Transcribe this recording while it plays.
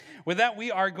with that,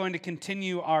 we are going to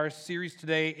continue our series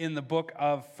today in the book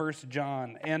of First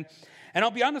John. And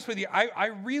I'll be honest with you, I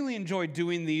really enjoy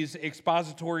doing these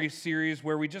expository series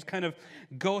where we just kind of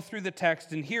go through the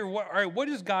text and hear, what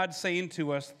is God saying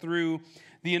to us through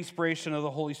the inspiration of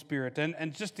the Holy Spirit.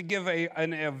 And just to give a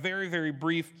very, very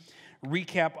brief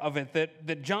recap of it,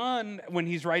 that John, when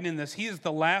he's writing this, he is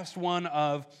the last one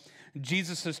of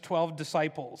Jesus' 12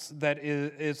 disciples that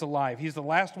is alive. He's the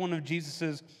last one of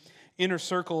Jesus' inner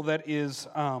circle that is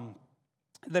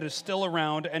still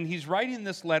around, and he's writing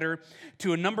this letter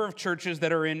to a number of churches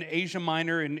that are in Asia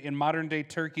Minor, in modern-day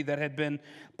Turkey, that had been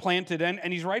planted,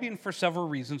 and he's writing for several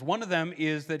reasons. One of them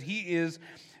is that he is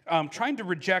trying to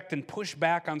reject and push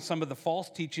back on some of the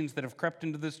false teachings that have crept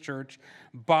into this church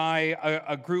by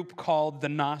a group called the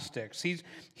Gnostics.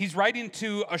 He's writing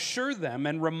to assure them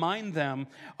and remind them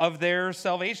of their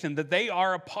salvation, that they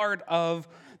are a part of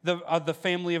the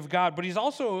family of God. But he's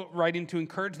also writing to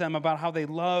encourage them about how they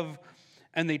love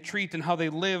and they treat and how they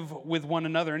live with one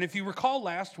another. And if you recall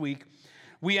last week,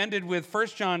 we ended with 1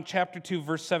 John chapter 2,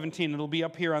 verse 17. It'll be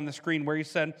up here on the screen, where he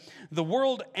said, "The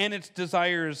world and its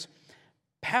desires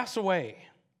pass away,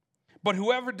 but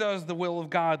whoever does the will of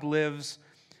God lives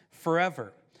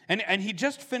forever." And he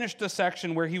just finished a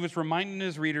section where he was reminding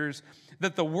his readers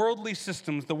that the worldly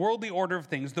systems, the worldly order of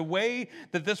things, the way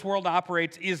that this world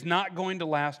operates is not going to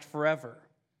last forever.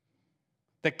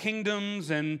 That kingdoms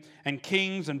and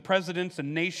kings and presidents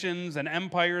and nations and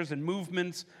empires and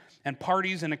movements and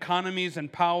parties and economies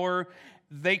and power,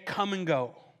 they come and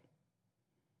go.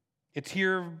 It's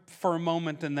here for a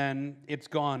moment and then it's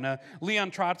gone.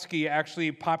 Leon Trotsky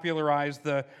actually popularized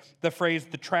the phrase,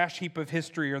 the trash heap of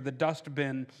history, or the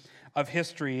dustbin of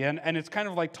history. And it's kind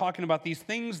of like talking about these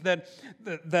things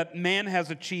that man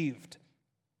has achieved,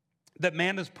 that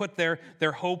man has put their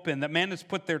hope in, that man has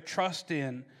put their trust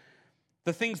in.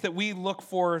 The things that we look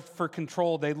for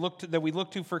control, that we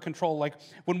look to for control. Like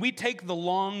when we take the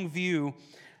long view,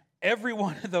 every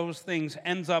one of those things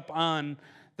ends up on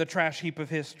the trash heap of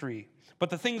history. But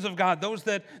the things of God,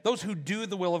 those who do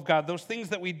the will of God, those things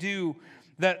that we do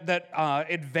that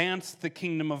advance the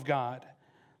kingdom of God,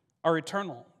 are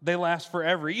eternal. They last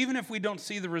forever. Even if we don't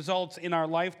see the results in our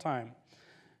lifetime,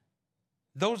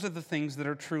 those are the things that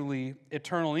are truly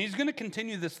eternal. And he's going to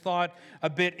continue this thought a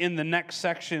bit in the next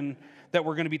section that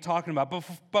we're going to be talking about.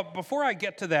 But before I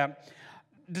get to that,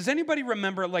 does anybody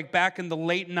remember, like back in the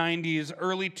late 90s,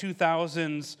 early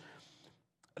 2000s,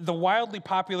 the wildly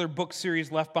popular book series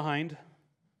Left Behind?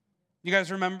 You guys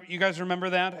remember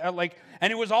that?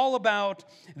 And it was all about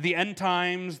the end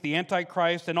times, the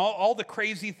Antichrist, and all the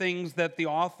crazy things that the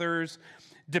authors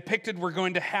depicted were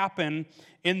going to happen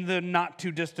in the not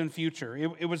too distant future.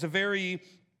 It was a very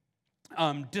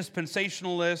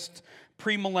dispensationalist,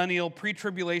 premillennial,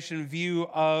 pre-tribulation view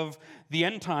of the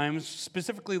end times,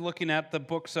 specifically looking at the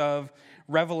books of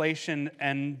Revelation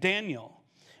and Daniel.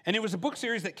 And it was a book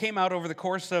series that came out over the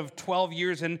course of 12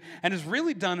 years and has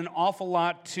really done an awful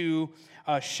lot to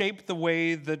shape the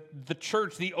way that the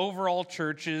church, the overall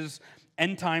church's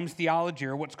end times theology,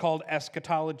 or what's called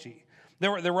eschatology.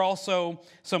 There were also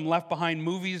some Left Behind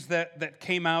movies that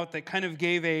came out that kind of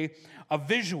gave a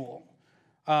visual,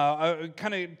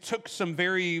 kind of took some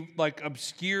very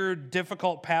obscure,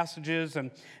 difficult passages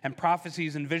and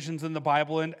prophecies and visions in the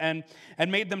Bible and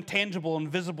made them tangible and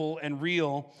visible and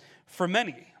real for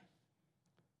many.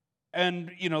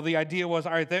 And, the idea was,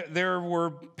 all right, there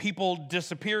were people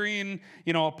disappearing.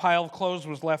 A pile of clothes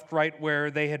was left right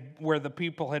where the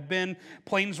people had been.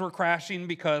 Planes were crashing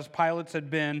because pilots had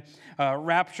been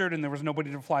raptured and there was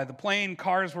nobody to fly the plane.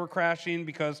 Cars were crashing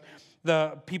because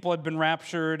the people had been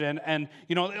raptured. And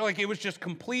it was just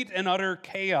complete and utter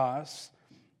chaos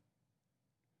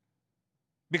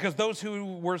because those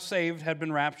who were saved had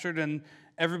been raptured and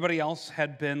everybody else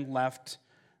had been left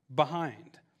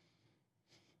behind.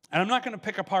 And I'm not going to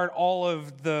pick apart all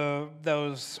of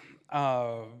those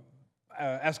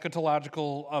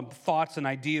eschatological thoughts and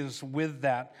ideas with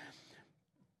that.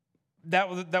 That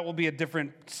will be a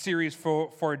different series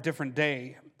for a different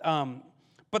day.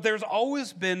 But there's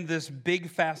always been this big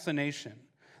fascination,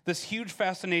 this huge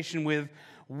fascination with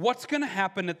what's going to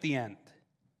happen at the end.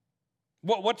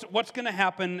 What's going to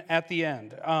happen at the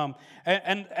end? And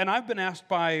I've been asked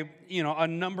by a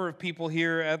number of people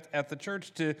here at the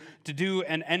church to do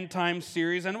an end time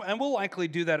series, and we'll likely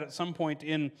do that at some point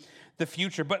in the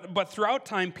future. But throughout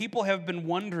time, people have been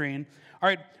wondering, all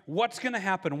right, what's going to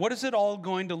happen? What is it all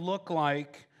going to look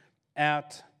like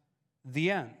at the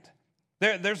end?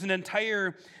 There's an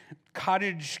entire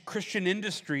cottage Christian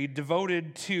industry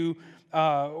devoted to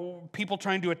people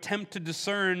trying to attempt to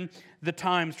discern the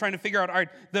times, trying to figure out, all right,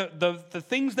 the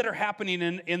things that are happening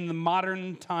in the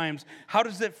modern times, how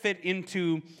does it fit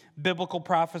into biblical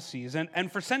prophecies?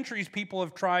 And for centuries, people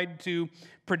have tried to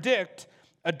predict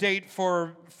a date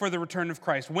for the return of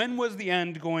Christ. When was the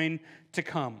end going to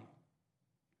come?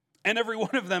 And every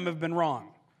one of them have been wrong.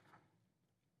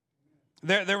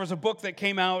 There was a book that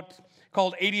came out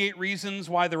called 88 Reasons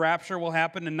Why the Rapture Will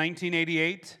Happen in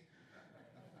 1988.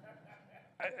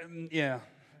 Yeah.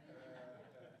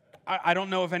 I don't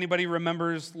know if anybody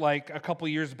remembers, like a couple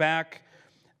years back,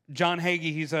 John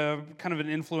Hagee, he's a kind of an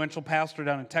influential pastor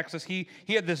down in Texas. He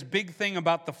had this big thing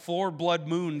about the 4 blood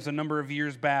moons a number of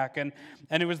years back. And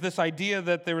it was this idea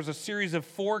that there was a series of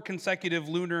 4 consecutive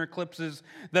lunar eclipses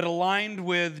that aligned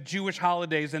with Jewish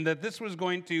holidays, and that this was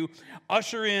going to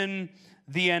usher in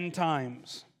the end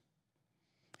times.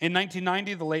 In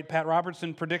 1990, the late Pat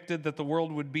Robertson predicted that the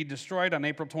world would be destroyed on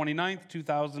April 29th,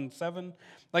 2007.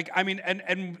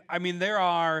 There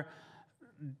are,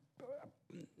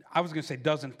 I was going to say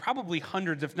dozens, probably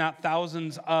hundreds, if not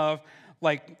thousands of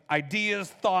ideas,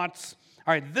 thoughts.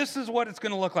 All right, this is what it's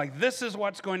going to look like. This is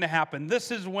what's going to happen.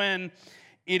 This is when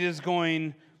it is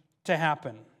going to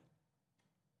happen.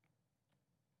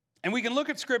 And we can look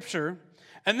at Scripture,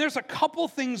 and there's a couple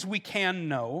things we can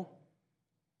know.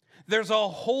 There's a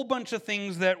whole bunch of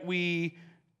things that we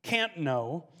can't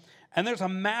know, and there's a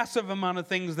massive amount of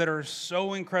things that are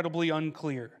so incredibly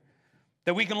unclear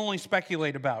that we can only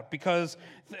speculate about because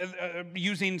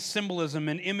using symbolism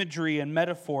and imagery and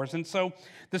metaphors. And so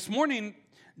this morning,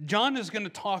 John is going to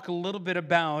talk a little bit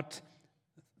about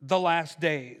the last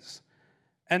days.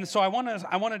 And so I want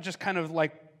to just kind of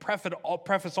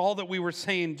preface all that we were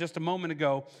saying just a moment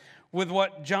ago with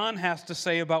what John has to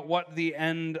say about what the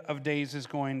end of days is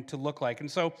going to look like.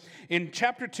 And so in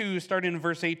chapter 2, starting in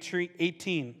verse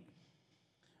 18,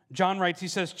 John writes, he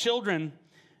says, "Children,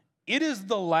 it is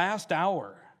the last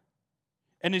hour.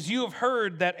 And as you have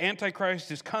heard that Antichrist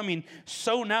is coming,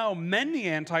 so now many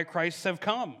Antichrists have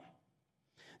come.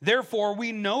 Therefore,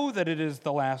 we know that it is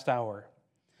the last hour.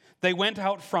 They went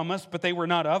out from us, but they were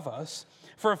not of us.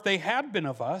 For if they had been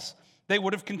of us, they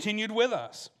would have continued with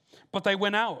us. But they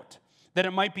went out, that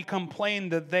it might become plain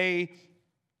that they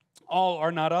all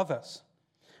are not of us.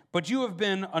 But you have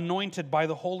been anointed by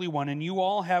the Holy One, and you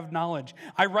all have knowledge.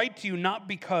 I write to you not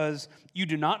because you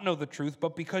do not know the truth,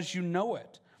 but because you know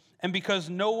it, and because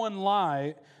no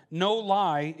lie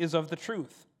is of the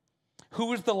truth.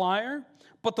 Who is the liar?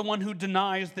 But the one who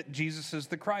denies that Jesus is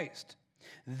the Christ.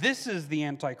 This is the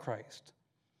Antichrist,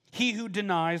 he who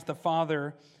denies the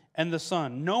Father and the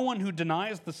Son. No one who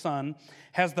denies the Son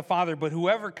has the Father, but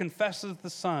whoever confesses the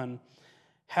Son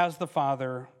has the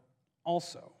Father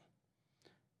also."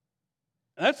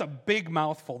 That's a big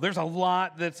mouthful. There's a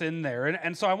lot that's in there.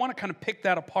 And so I want to kind of pick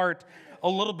that apart a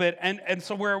little bit. And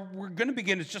so where we're going to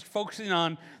begin is just focusing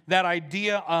on that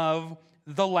idea of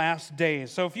the last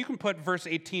days. So if you can put verse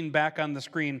 18 back on the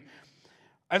screen,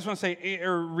 I just want to say,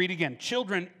 or read again.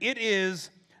 "Children, it is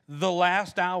the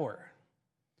last hour."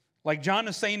 Like John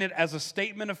is saying it as a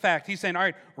statement of fact. He's saying, all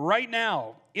right, right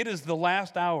now, it is the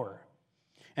last hour.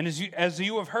 And as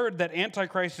you have heard that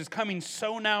Antichrist is coming,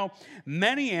 so now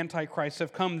many Antichrists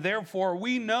have come. Therefore,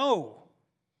 we know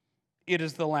it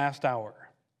is the last hour.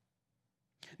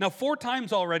 Now, 4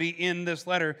 times already in this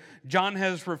letter, John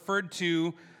has referred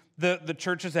to the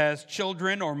churches as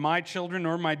children or my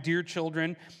dear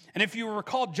children. And if you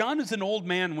recall, John is an old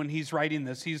man when he's writing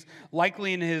this. He's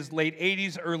likely in his late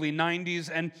 80s, early 90s.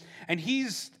 And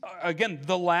he's, again,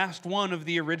 the last one of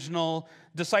the original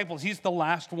disciples. He's the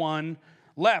last one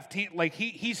left.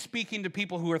 He's speaking to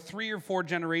people who are 3 or 4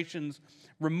 generations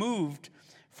removed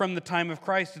from the time of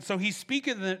Christ. And so he's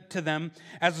speaking to them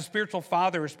as a spiritual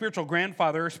father, a spiritual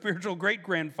grandfather, a spiritual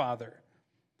great-grandfather.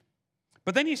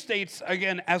 But then he states,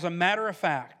 again, as a matter of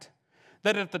fact,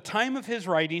 that at the time of his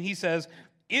writing, he says,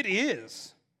 it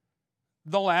is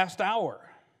the last hour.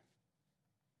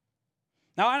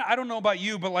 Now, I don't know about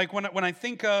you, but when I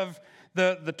think of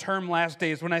the term last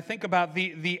days, when I think about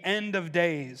the end of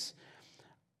days,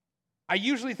 I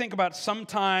usually think about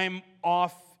sometime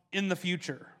off in the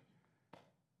future.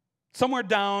 Somewhere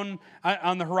down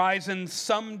on the horizon,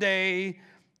 someday,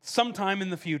 sometime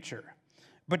in the future.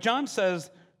 But John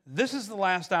says, this is the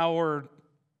last hour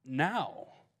now.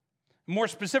 More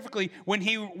specifically, when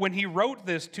he wrote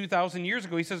this 2,000 years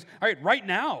ago, he says, all right, right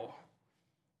now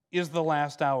is the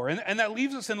last hour. And that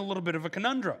leaves us in a little bit of a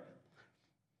conundrum.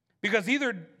 Because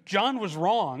either John was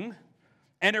wrong,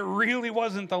 and it really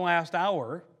wasn't the last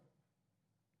hour,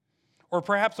 or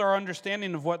perhaps our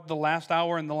understanding of what the last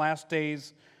hour and the last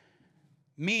days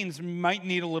means might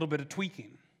need a little bit of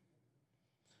tweaking.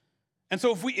 And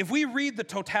so if we read the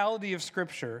totality of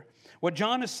Scripture, what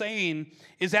John is saying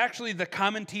is actually the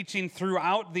common teaching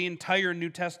throughout the entire New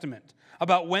Testament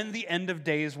about when the end of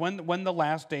days, when the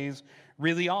last days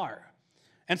really are.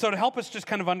 And so to help us just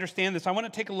kind of understand this, I want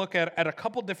to take a look at a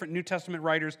couple different New Testament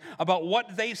writers about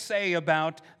what they say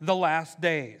about the last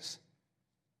days.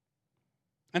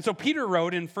 And so Peter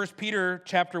wrote in 1 Peter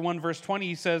chapter 1, verse 20,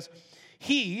 he says,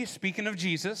 he, speaking of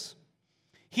Jesus,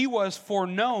 he was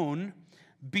foreknown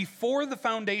before the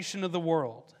foundation of the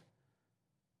world.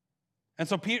 And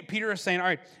so Peter is saying, all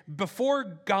right, before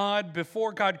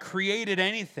God created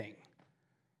anything,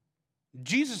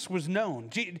 Jesus was known.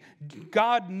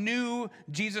 God knew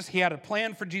Jesus. He had a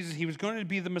plan for Jesus. He was going to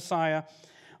be the Messiah.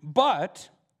 But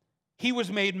he was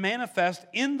made manifest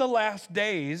in the last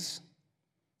days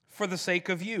for the sake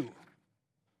of you.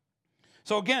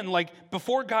 So again, like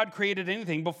before God created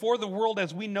anything, before the world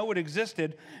as we know it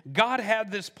existed, God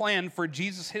had this plan for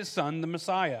Jesus, his son, the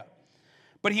Messiah.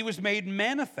 But he was made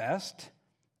manifest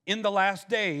in the last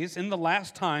days, in the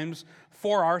last times,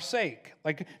 for our sake.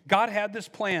 Like God had this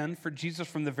plan for Jesus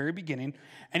from the very beginning,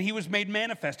 and he was made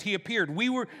manifest. He appeared.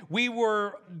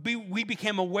 We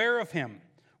became aware of him.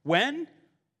 When?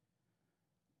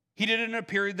 He did it in a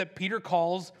period that Peter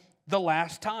calls the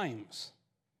last times,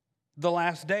 the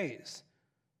last days,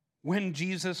 when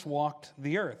Jesus walked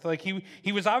the earth. Like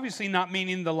he was obviously not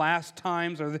meaning the last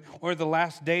times or the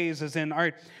last days as in, all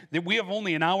right, that we have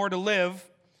only an hour to live,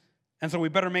 and so we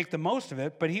better make the most of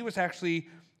it. But he was actually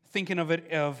thinking of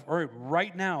it all right,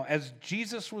 right now, as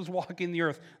Jesus was walking the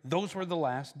earth, those were the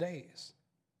last days.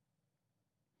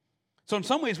 So in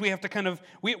some ways, we have to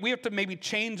we have to maybe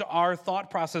change our thought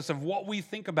process of what we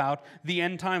think about the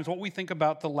end times, what we think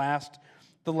about the last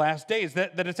days,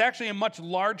 that it's actually a much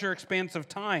larger expanse of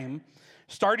time,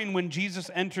 starting when Jesus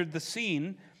entered the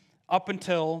scene up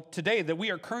until today, that we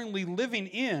are currently living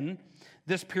in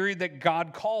this period that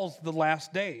God calls the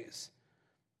last days.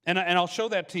 And I'll show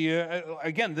that to you.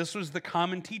 Again, this was the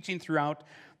common teaching throughout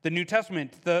the New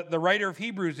Testament. The writer of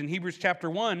Hebrews in Hebrews chapter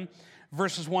 1,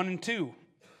 verses 1 and 2,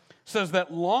 says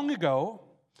that long ago,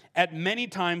 at many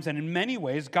times and in many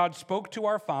ways, God spoke to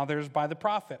our fathers by the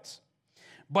prophets.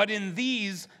 But in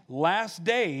these last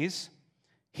days,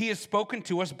 he has spoken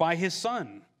to us by his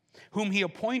Son, whom he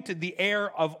appointed the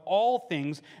heir of all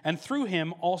things, and through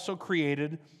him also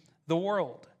created the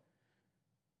world.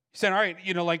 He said, all right,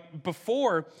 like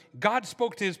before, God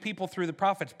spoke to his people through the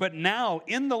prophets, but now,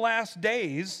 in the last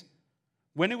days,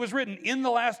 when it was written, in the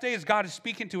last days, God is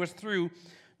speaking to us through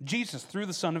Jesus, through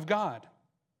the Son of God.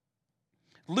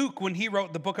 Luke, when he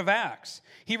wrote the book of Acts,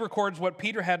 he records what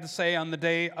Peter had to say on the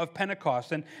day of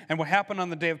Pentecost. And what happened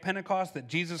on the day of Pentecost, that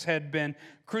Jesus had been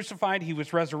crucified, he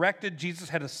was resurrected, Jesus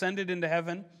had ascended into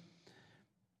heaven.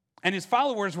 And his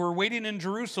followers were waiting in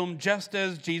Jerusalem just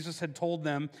as Jesus had told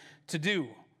them to do.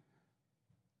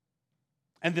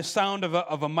 And the sound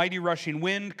of a mighty rushing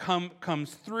wind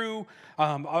comes through.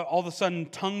 All of a sudden,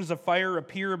 tongues of fire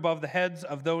appear above the heads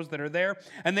of those that are there.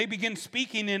 And they begin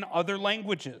speaking in other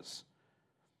languages.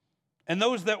 And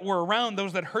those that were around,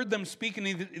 those that heard them speak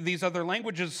in these other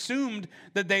languages, assumed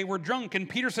that they were drunk. And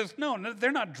Peter says, no,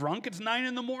 they're not drunk. It's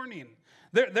 9 a.m.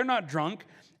 They're not drunk.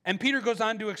 And Peter goes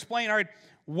on to explain, all right,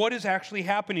 what is actually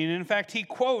happening. And in fact, he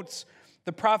quotes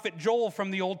the prophet Joel from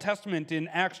the Old Testament in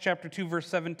Acts chapter 2, verse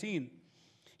 17.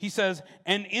 He says,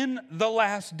 and in the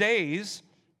last days,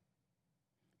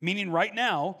 meaning right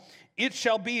now, it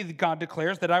shall be, God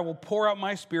declares, that I will pour out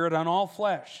my spirit on all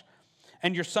flesh.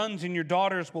 And your sons and your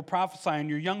daughters will prophesy, and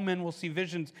your young men will see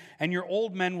visions, and your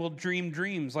old men will dream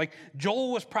dreams. Like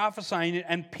Joel was prophesying it,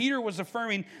 and Peter was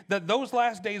affirming that those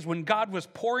last days when God was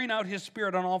pouring out his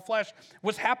spirit on all flesh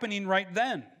was happening right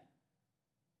then,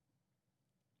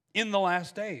 in the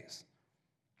last days.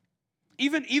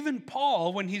 Even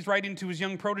Paul, when he's writing to his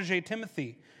young protege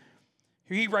Timothy,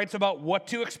 he writes about what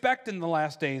to expect in the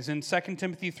last days in 2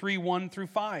 Timothy 3, 1 through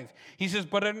 5. He says,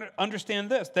 but understand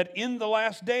this, that in the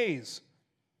last days,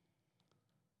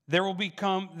 there will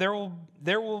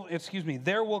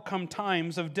come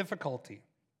times of difficulty.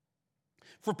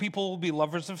 For people will be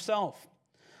lovers of self,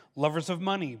 lovers of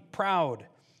money, proud,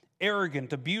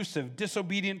 arrogant, abusive,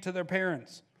 disobedient to their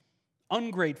parents,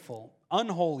 ungrateful,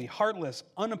 unholy, heartless,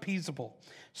 unappeasable,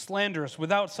 slanderous,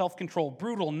 without self-control,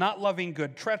 brutal, not loving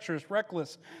good, treacherous,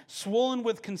 reckless, swollen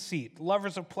with conceit,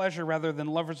 lovers of pleasure rather than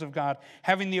lovers of God,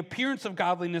 having the appearance of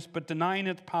godliness but denying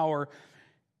its power.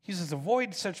 He says,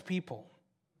 avoid such people.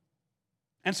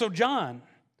 And so John,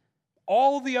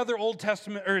 all the other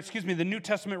the New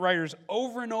Testament writers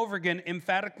over and over again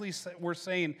emphatically were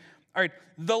saying, all right,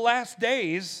 the last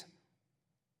days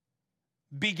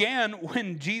began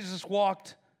when Jesus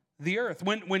walked the earth.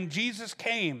 When Jesus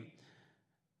came,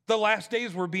 the last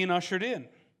days were being ushered in.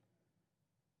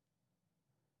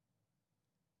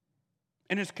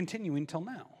 And it's continuing till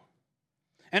now.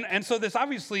 And so this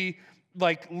obviously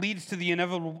leads to the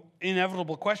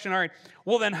inevitable question, all right,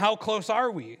 well then how close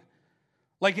are we?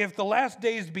 Like if the last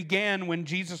days began when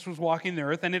Jesus was walking the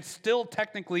earth, and it's still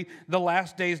technically the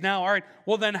last days now, all right,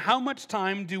 well then how much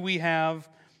time do we have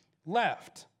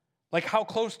left? Like how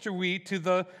close are we to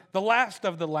the last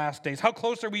of the last days? How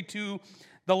close are we to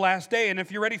the last day? And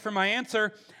if you're ready for my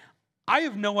answer, I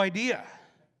have no idea.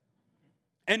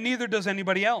 And neither does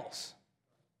anybody else.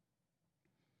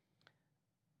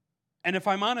 And if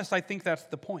I'm honest, I think that's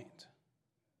the point.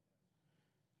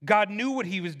 God knew what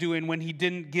he was doing when he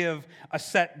didn't give a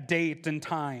set date and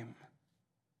time.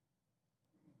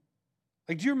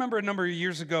 Do you remember a number of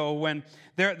years ago when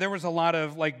there was a lot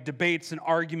of debates and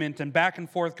argument and back and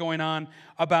forth going on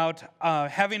about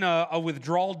having a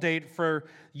withdrawal date for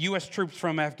U.S. troops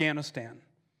from Afghanistan?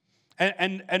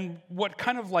 And what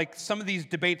kind of some of these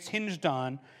debates hinged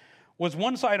on was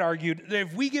one side argued that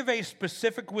if we give a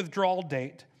specific withdrawal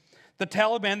date, the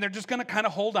Taliban, they're just going to kind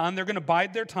of hold on. They're going to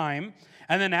bide their time.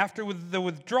 And then after the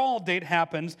withdrawal date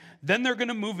happens, then they're going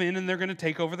to move in and they're going to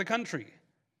take over the country.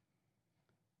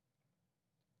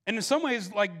 And in some ways,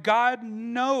 God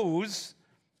knows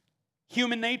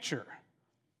human nature.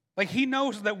 He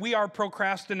knows that we are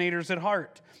procrastinators at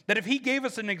heart. That if he gave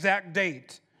us an exact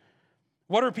date,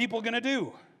 what are people going to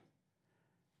do?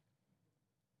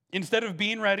 Instead of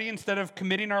being ready, instead of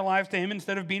committing our lives to him,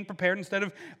 instead of being prepared, instead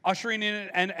of ushering in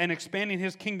and expanding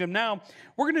his kingdom now,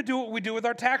 we're going to do what we do with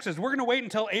our taxes. We're going to wait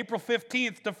until April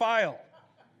 15th to file.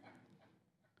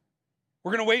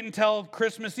 We're going to wait until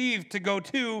Christmas Eve to go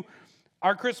to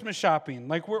our Christmas shopping.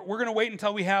 We're going to wait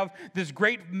until we have this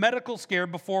great medical scare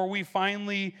before we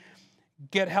finally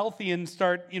get healthy and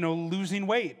start, losing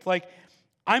weight.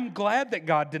 I'm glad that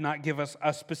God did not give us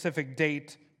a specific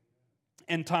date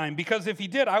and time, because if he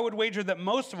did, I would wager that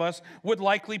most of us would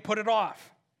likely put it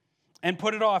off and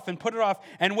put it off and put it off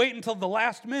and wait until the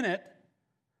last minute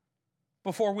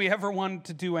before we ever wanted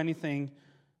to do anything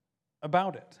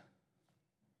about it.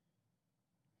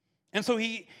 And so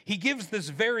he gives this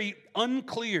very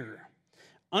unclear,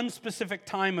 unspecific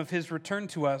time of his return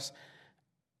to us,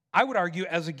 I would argue,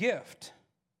 as a gift.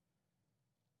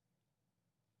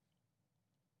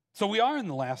 So we are in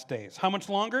the last days. How much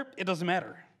longer? It doesn't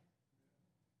matter.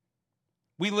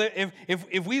 We live,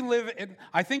 if we live,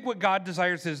 I think what God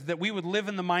desires is that we would live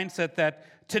in the mindset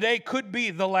that today could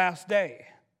be the last day.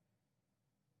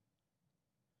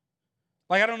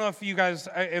 I don't know if you guys,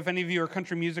 if any of you are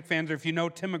country music fans, or if you know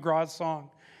Tim McGraw's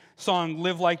song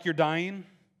 "Live Like You're Dying."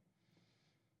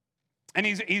 And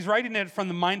he's writing it from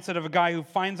the mindset of a guy who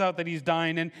finds out that he's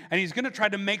dying, and he's going to try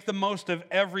to make the most of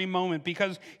every moment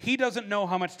because he doesn't know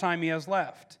how much time he has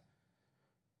left.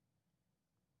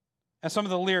 And some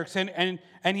of the lyrics, and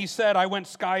he said, I went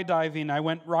skydiving, I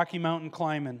went Rocky Mountain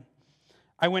climbing.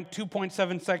 I went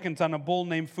 2.7 seconds on a bull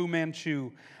named Fu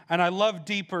Manchu. And I loved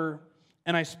deeper,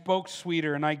 and I spoke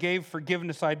sweeter, and I gave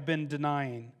forgiveness I'd been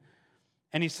denying.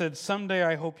 And he said, someday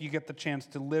I hope you get the chance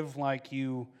to live like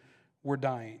you were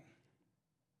dying.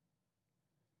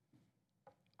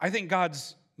 I think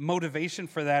God's motivation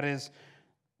for that is,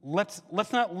 let's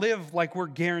not live like we're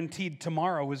guaranteed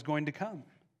tomorrow is going to come.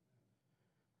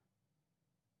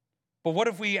 But what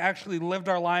if we actually lived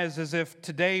our lives as if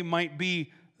today might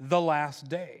be the last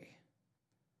day?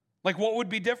 What would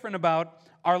be different about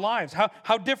our lives?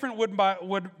 How different would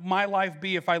my life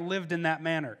be if I lived in that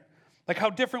manner?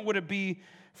 How different would it be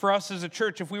for us as a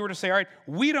church if we were to say, all right,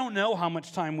 we don't know how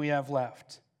much time we have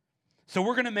left, so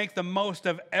we're going to make the most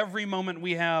of every moment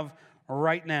we have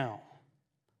right now.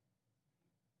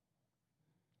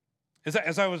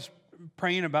 As I was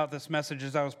praying about this message,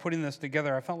 as I was putting this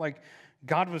together, I felt like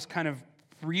God was kind of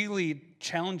really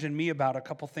challenging me about a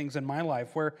couple things in my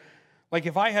life where,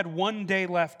 if I had one day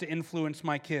left to influence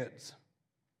my kids,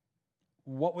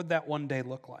 what would that one day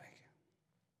look like?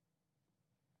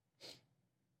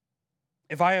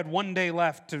 If I had one day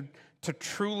left to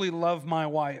truly love my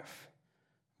wife,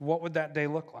 what would that day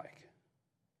look like?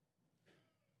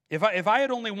 If I had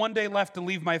only one day left to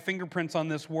leave my fingerprints on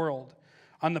this world,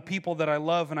 on the people that I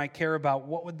love and I care about,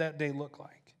 what would that day look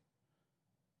like?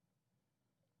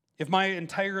 If my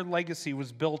entire legacy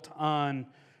was built on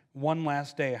one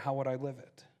last day, how would I live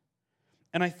it?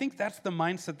 And I think that's the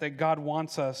mindset that God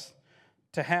wants us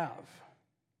to have.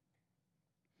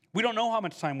 We don't know how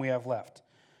much time we have left.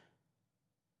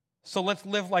 So let's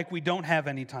live like we don't have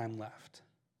any time left.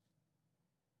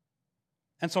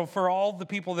 And so for all the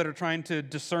people that are trying to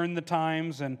discern the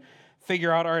times, and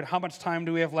figure out, all right, how much time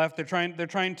do we have left? They're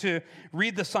trying to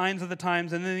read the signs of the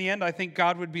times, and in the end, I think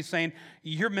God would be saying,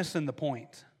 you're missing the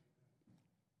point.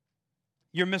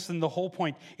 You're missing the whole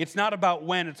point. It's not about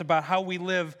when, it's about how we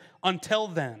live until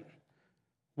then,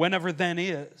 whenever then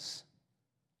is.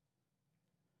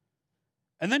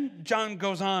 And then John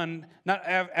goes on, not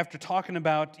after talking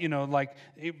about,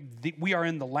 we are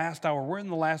in the last hour, we're in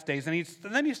the last days, and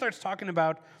then he starts talking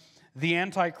about the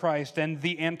Antichrist and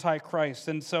the Antichrist.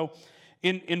 And so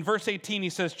in verse 18, he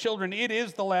says, children, it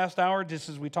is the last hour, just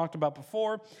as we talked about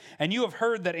before, and you have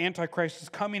heard that Antichrist is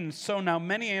coming, and so now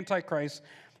many Antichrists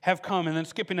have come. And then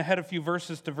skipping ahead a few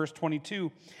verses to verse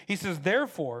 22, he says,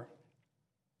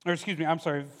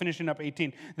 finishing up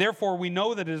 18. Therefore, we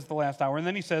know that it is the last hour. And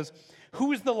then he says,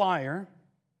 who is the liar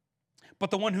but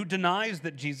the one who denies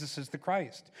that Jesus is the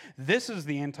Christ? This is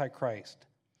the Antichrist,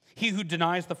 he who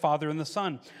denies the Father and the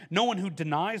Son. No one who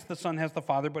denies the Son has the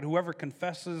Father, but whoever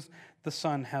confesses the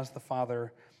Son has the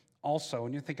Father also.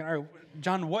 And you're thinking, all right,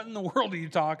 John, what in the world are you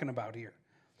talking about here?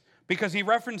 Because he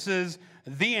references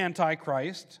the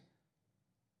Antichrist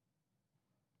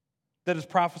that is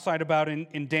prophesied about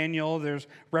in Daniel. There's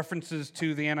references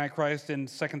to the Antichrist in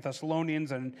 2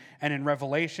 Thessalonians and in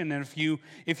Revelation. And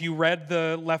if you read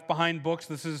the Left Behind books,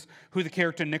 this is who the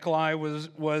character Nikolai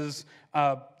was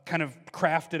kind of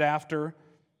crafted after.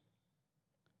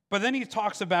 But then he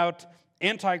talks about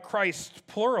Antichrists,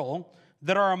 plural,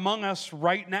 that are among us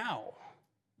right now.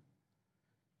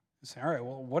 You say, all right,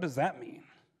 well, what does that mean?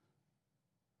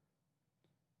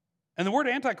 And the word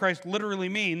Antichrist literally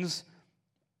means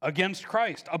against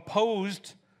Christ,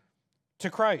 opposed to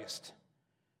Christ.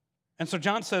 And so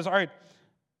John says, all right,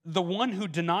 the one who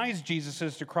denies Jesus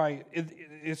is the Christ,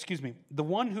 the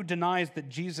one who denies that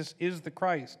Jesus is the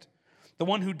Christ, the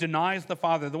one who denies the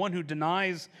Father, the one who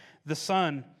denies the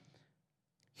Son,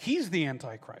 he's the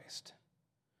Antichrist.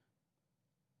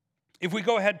 If we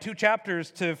go ahead 2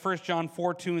 chapters to 1 John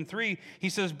 4, 2 and 3, he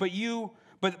says, by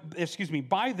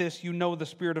this you know the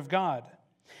Spirit of God.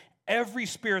 Every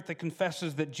spirit that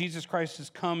confesses that Jesus Christ has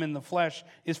come in the flesh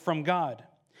is from God.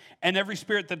 And every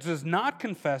spirit that does not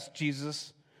confess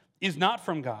Jesus is not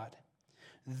from God.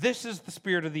 This is the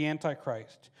spirit of the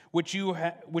Antichrist, which you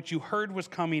heard was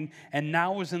coming and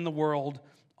now is in the world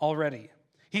already.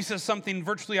 He says something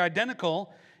virtually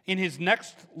identical in his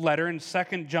next letter in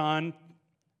 2 John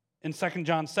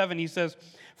 7. He says,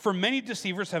 for many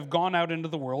deceivers have gone out into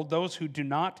the world, those who do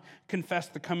not confess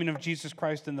the coming of Jesus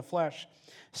Christ in the flesh.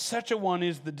 Such a one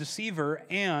is the deceiver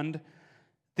and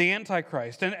the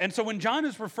Antichrist. And so when John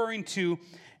is referring to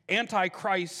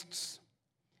Antichrists,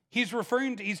 he's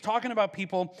talking about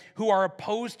people who are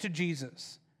opposed to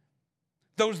Jesus.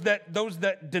 Those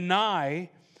that deny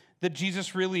that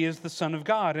Jesus really is the Son of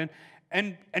God.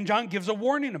 And John gives a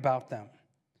warning about them.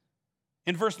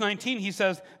 In verse 19, he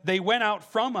says, they went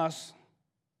out from us,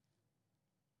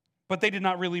 but they did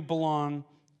not really belong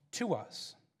to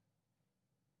us.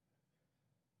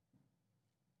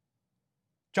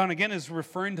 John again is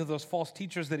referring to those false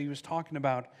teachers that he was talking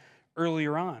about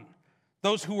earlier on.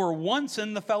 Those who were once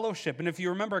in the fellowship. And if you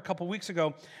remember a couple weeks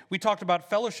ago, we talked about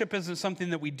fellowship isn't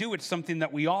something that we do, it's something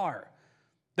that we are.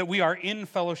 That we are in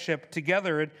fellowship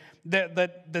together.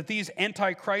 That these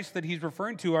antichrists that he's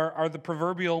referring to are the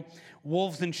proverbial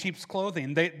wolves in sheep's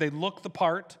clothing. They look the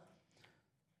part.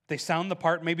 They sound the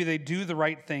part. Maybe they do the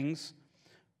right things.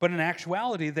 But in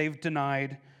actuality, they've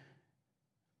denied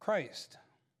Christ.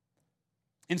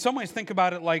 In some ways, think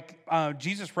about it like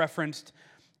Jesus referenced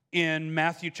in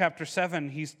Matthew chapter 7.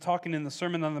 He's talking in the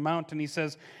Sermon on the Mount, and he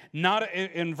says, not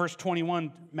in verse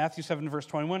 21, Matthew 7, verse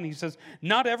 21, he says,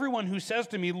 not everyone who says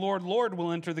to me, Lord, Lord,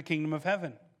 will enter the kingdom of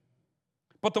heaven,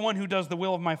 but the one who does the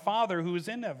will of my Father who is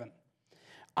in heaven.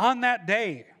 On that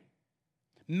day,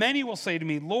 many will say to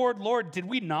me, Lord, Lord, did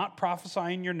we not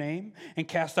prophesy in your name and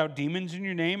cast out demons in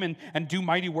your name and do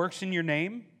mighty works in your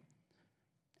name?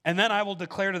 And then I will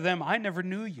declare to them, I never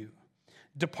knew you.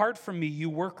 Depart from me, you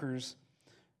workers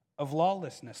of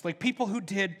lawlessness. Like people who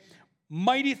did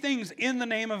mighty things in the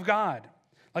name of God.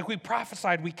 Like we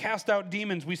prophesied, we cast out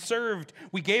demons, we served,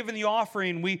 we gave in the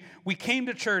offering, we came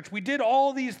to church, we did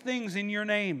all these things in your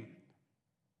name.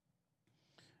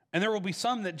 And there will be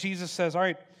some that Jesus says, all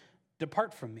right,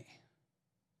 depart from me.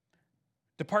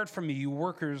 Depart from me, you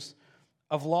workers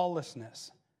of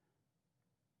lawlessness.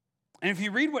 And if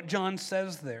you read what John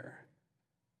says there,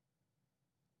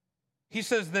 he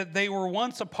says that they were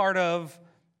once a part of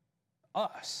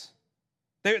us.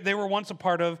 They were once a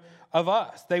part of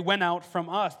us. They went out from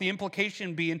us. The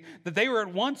implication being that they were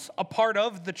at once a part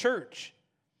of the church.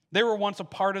 They were once a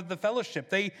part of the fellowship.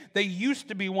 They used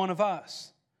to be one of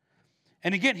us.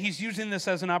 And again, he's using this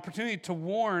as an opportunity to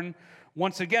warn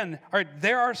once again, all right,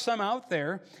 there are some out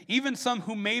there, even some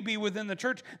who may be within the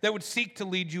church, that would seek to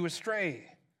lead you astray.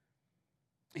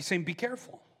 He's saying, be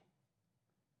careful.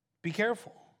 Be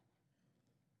careful.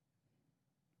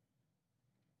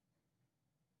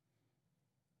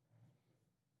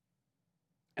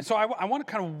 And so I want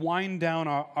to kind of wind down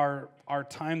our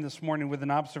time this morning with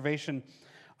an observation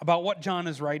about what John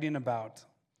is writing about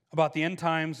the end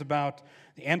times, about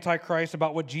the Antichrist,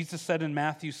 about what Jesus said in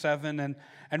Matthew 7, and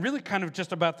really kind of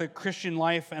just about the Christian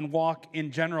life and walk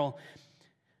in general.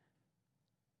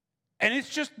 And it's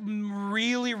just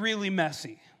really, really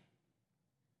messy.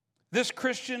 This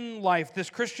Christian life, this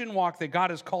Christian walk that God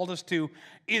has called us to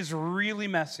is really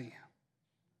messy.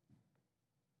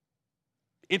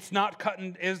 It's not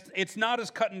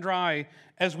as cut and dry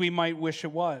as we might wish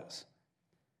it was.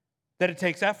 That it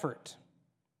takes effort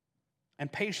and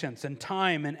patience and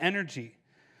time and energy.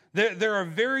 There are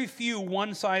very few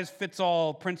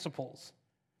one-size-fits-all principles.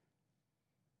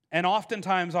 And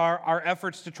oftentimes our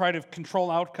efforts to try to control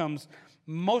outcomes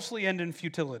mostly end in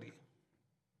futility.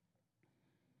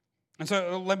 And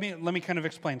so let me kind of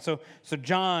explain. So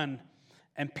John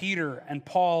and Peter and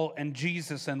Paul and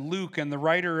Jesus and Luke and the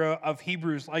writer of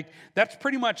Hebrews, like that's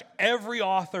pretty much every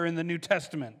author in the New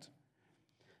Testament.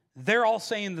 They're all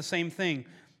saying the same thing.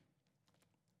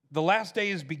 The last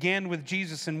days began with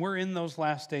Jesus, and we're in those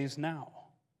last days now.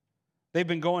 They've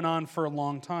been going on for a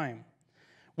long time.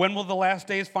 When will the last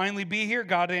days finally be here?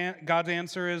 God's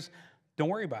answer is, don't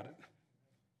worry about it.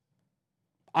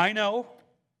 I know,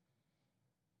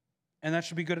 and that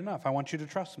should be good enough. I want you to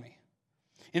trust me.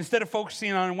 Instead of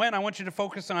focusing on when, I want you to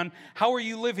focus on how are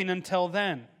you living until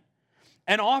then.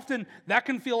 And often that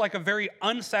can feel like a very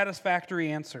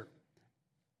unsatisfactory answer.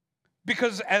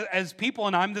 Because as people,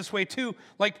 and I'm this way too,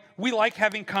 like we like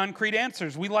having concrete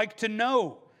answers. We like to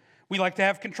know. We like to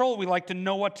have control. We like to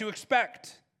know what to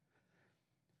expect.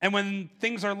 And when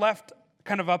things are left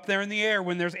kind of up there in the air,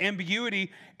 when there's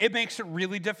ambiguity, it makes it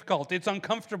really difficult. It's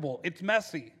uncomfortable. It's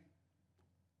messy.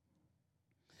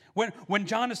 When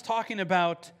John is talking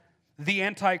about the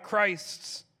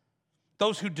antichrists,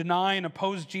 those who deny and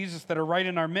oppose Jesus that are right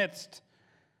in our midst,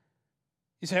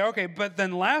 you say, okay, but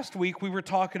then last week we were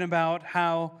talking about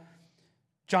how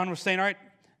John was saying, all right,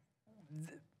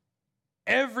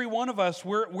 every one of us,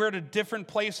 we're at a different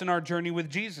place in our journey with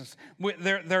Jesus.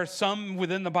 There are some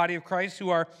within the body of Christ who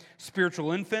are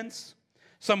spiritual infants,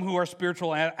 some who are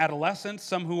spiritual adolescents,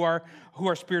 some who are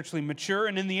spiritually mature,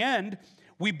 and in the end,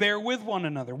 we bear with one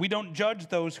another. We don't judge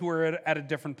those who are at a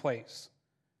different place.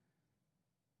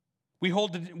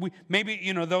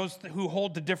 Maybe those who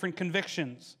hold to different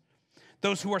convictions,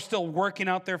 those who are still working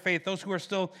out their faith, those who are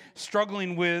still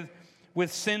struggling with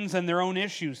sins and their own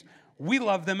issues. We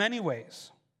love them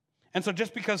anyways. And so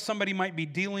just because somebody might be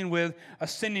dealing with a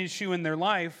sin issue in their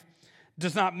life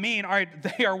does not mean, all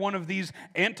right, they are one of these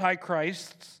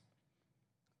antichrists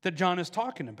that John is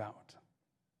talking about.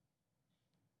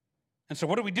 And so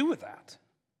what do we do with that?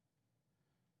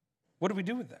 What do we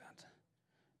do with that?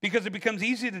 Because it becomes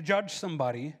easy to judge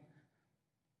somebody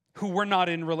who we're not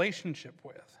in relationship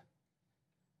with.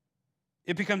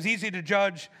 It becomes easy to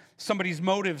judge somebody's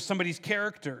motives, somebody's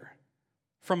character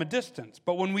from a distance.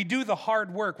 But when we do the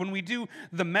hard work, when we do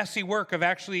the messy work of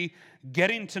actually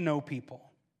getting to know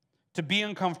people, to be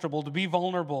uncomfortable, to be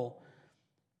vulnerable,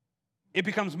 it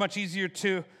becomes much easier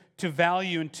to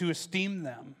value and to esteem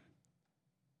them.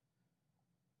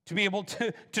 To be able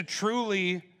to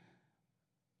truly,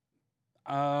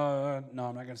 no, I'm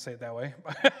not going to say it that way.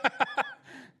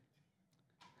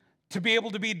 To be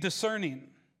able to be discerning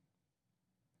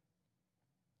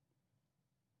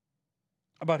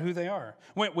about who they are.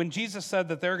 When Jesus said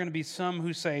that there are going to be some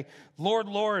who say, Lord,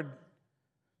 Lord,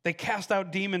 they cast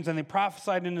out demons and they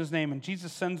prophesied in his name, and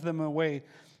Jesus sends them away.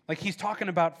 Like he's talking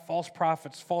about false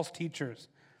prophets, false teachers.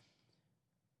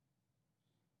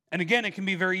 And again, it can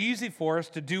be very easy for us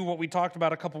to do what we talked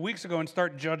about a couple weeks ago and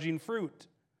start judging fruit.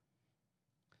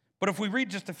 But if we read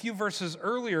just a few verses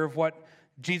earlier of what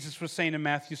Jesus was saying in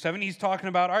Matthew 7, he's talking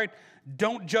about, all right,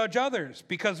 don't judge others,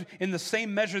 because in the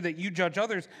same measure that you judge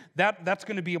others, that's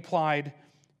going to be applied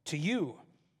to you.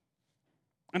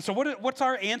 And so what's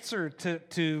our answer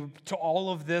to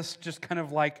all of this just kind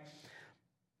of like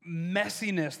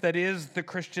messiness that is the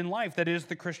Christian life, that is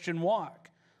the Christian walk?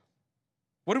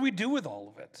 What do we do with all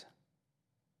of it?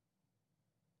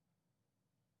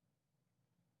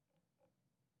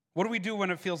 What do we do when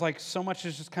it feels like so much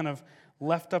is just kind of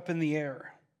left up in the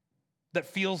air, that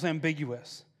feels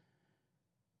ambiguous?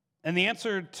 And the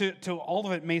answer to all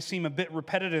of it may seem a bit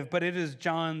repetitive, but it is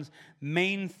John's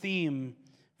main theme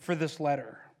for this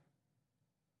letter.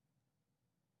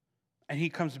 And he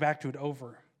comes back to it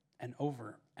over and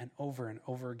over and over and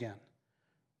over again.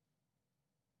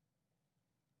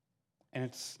 And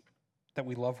it's that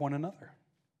we love one another.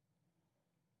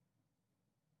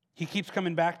 He keeps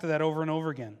coming back to that over and over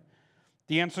again.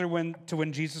 The answer when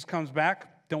Jesus comes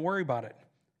back, don't worry about it.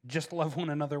 Just love one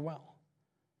another well.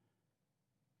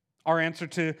 Our answer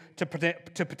to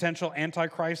potential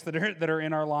antichrists that are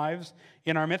in our lives,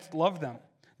 in our midst, love them.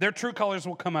 Their true colors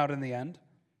will come out in the end.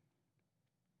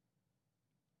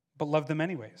 But love them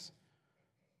anyways.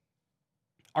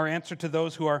 Our answer to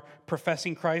those who are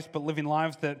professing Christ but living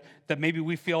lives that maybe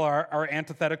we feel are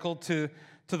antithetical to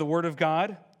the Word of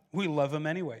God, we love them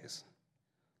anyways.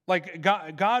 Like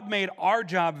God made our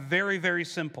job very, very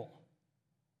simple.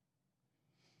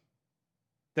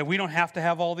 That we don't have to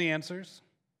have all the answers.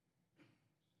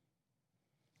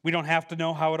 We don't have to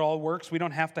know how it all works. We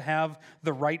don't have to have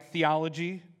the right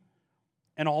theology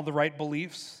and all the right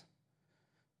beliefs.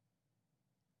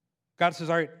 God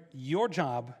says, all right, your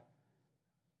job,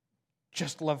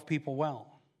 just love people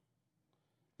well.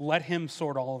 Let him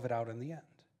sort all of it out in the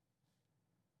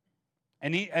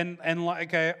end. And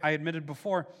like I admitted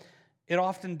before, it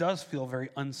often does feel very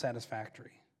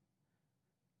unsatisfactory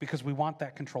because we want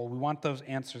that control. We want those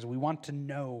answers. We want to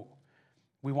know.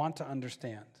 We want to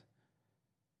understand.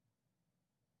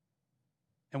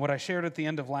 And what I shared at the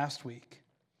end of last week,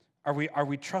 are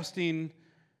we trusting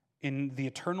in the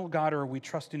eternal God, or are we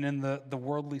trusting in the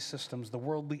worldly systems, the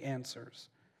worldly answers,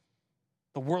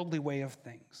 the worldly way of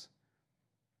things?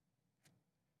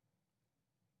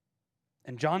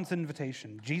 And John's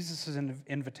invitation, Jesus'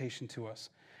 invitation to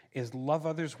us, is love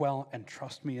others well and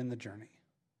trust me in the journey.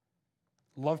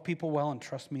 Love people well and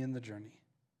trust me in the journey.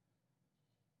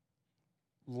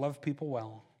 Love people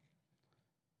well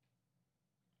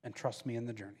and trust me in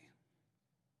the journey.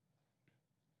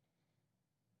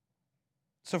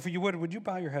 So if you would you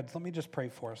bow your heads? Let me just pray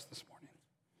for us this morning.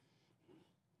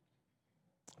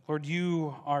 Lord,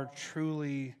 you are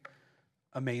truly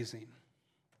amazing.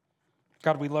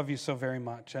 God, we love you so very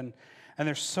much. And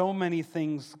there's so many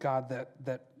things, God,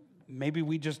 that maybe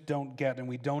we just don't get and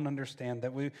we don't understand,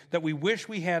 that we wish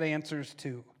we had answers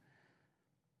to.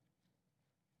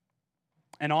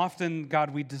 And often,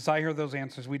 God, we desire those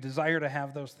answers. We desire to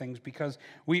have those things because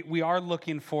we are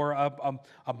looking for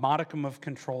a modicum of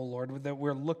control, Lord, that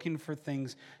we're looking for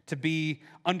things to be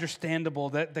understandable,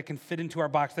 that can fit into our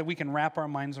box, that we can wrap our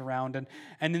minds around.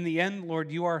 And in the end,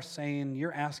 Lord, you're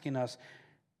asking us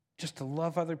just to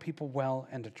love other people well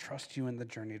and to trust you in the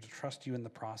journey, to trust you in the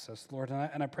process, Lord.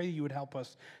 And I pray that you would help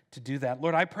us to do that.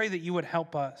 Lord, I pray that you would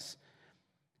help us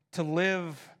to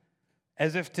live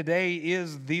as if today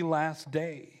is the last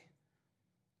day.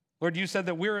 Lord, you said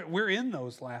that we're in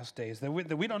those last days, that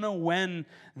we don't know when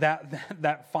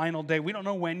that final day, we don't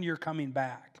know when you're coming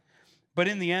back. But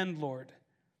in the end, Lord,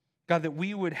 God, that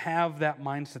we would have that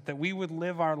mindset, that we would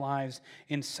live our lives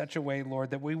in such a way,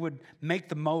 Lord, that we would make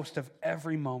the most of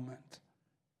every moment.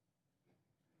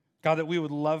 God, that we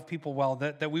would love people well,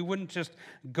 that we wouldn't just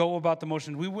go about the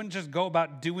motions. We wouldn't just go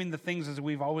about doing the things as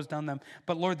we've always done them.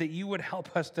 But Lord, that you would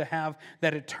help us to have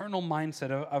that eternal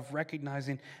mindset of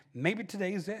recognizing maybe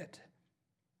today is it.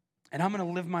 And I'm going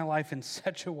to live my life in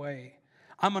such a way.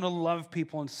 I'm going to love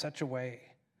people in such a way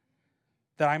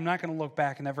that I'm not going to look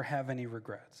back and ever have any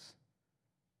regrets.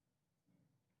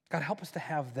 God, help us to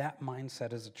have that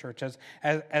mindset as a church, as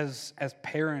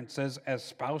parents, as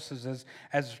spouses,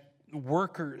 as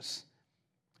workers,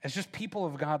 as just people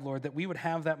of God, Lord, that we would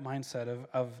have that mindset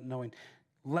of knowing,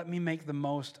 let me make the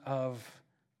most of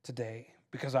today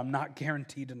because I'm not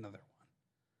guaranteed another one.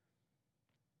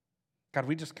 God,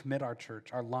 we just commit our church,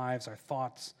 our lives, our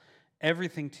thoughts,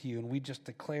 everything to you, and we just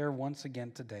declare once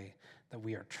again today that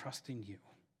we are trusting you.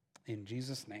 In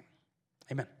Jesus' name,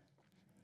 amen.